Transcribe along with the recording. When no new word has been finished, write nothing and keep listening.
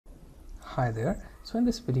Hi there. So in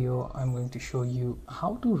this video I'm going to show you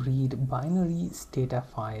how to read binary Stata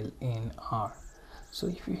file in R. So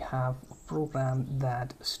if you have a program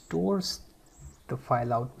that stores the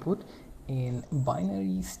file output in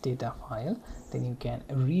binary Stata file, then you can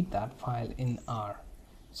read that file in R.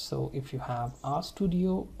 So if you have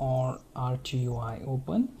RStudio or RGUI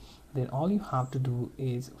open, then all you have to do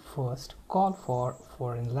is first call for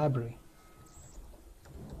foreign library.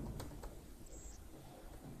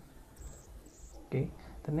 Okay,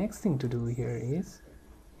 the next thing to do here is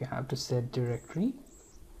you have to set directory,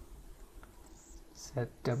 set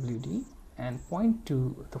wd, and point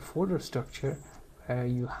to the folder structure where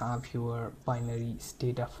you have your binary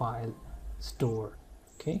Stata file stored.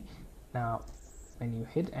 Okay, now when you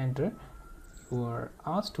hit enter, your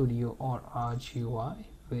RStudio or RGUI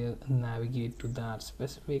will navigate to that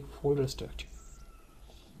specific folder structure.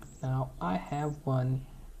 Now I have one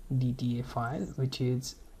DTA file which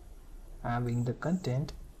is having the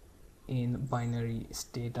content in binary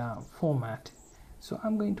Stata format, so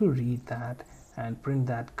I'm going to read that and print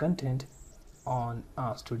that content on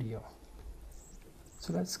RStudio.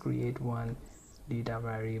 So let's create one data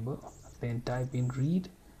variable, then type in read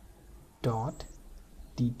dot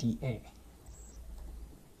dta.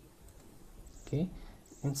 Okay,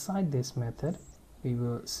 inside this method we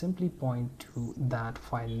will simply point to that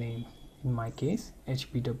file name, in my case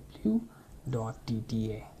hpw.dta.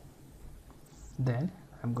 Then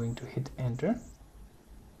I'm going to hit enter.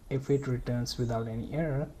 If it returns without any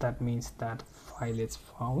error, that means that file is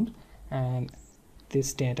found and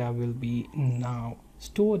this data will be now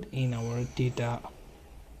stored in our data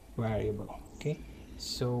variable. Okay,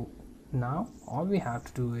 so now all we have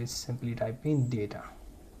to do is simply type in data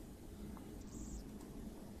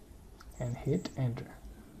and hit enter.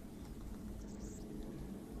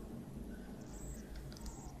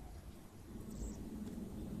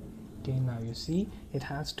 Okay, now you see it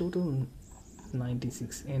has total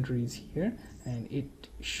 96 entries here and it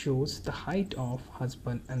shows the height of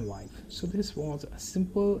husband and wife. So this was a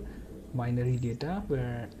simple binary data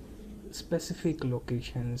where specific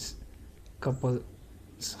locations couple's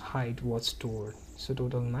height was stored. So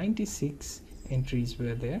total 96 entries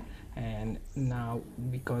were there, and now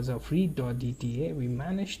because of read.dta we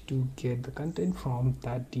managed to get the content from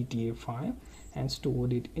that DTA file and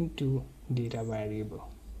stored it into data variable.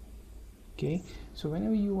 Okay, so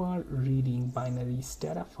whenever you are reading binary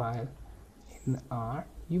Stata file in R,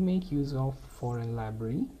 you make use of foreign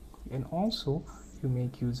library and also you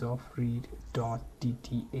make use of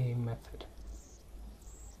read.dta method.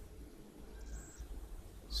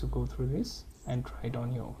 So go through this and try it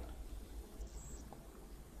on your own.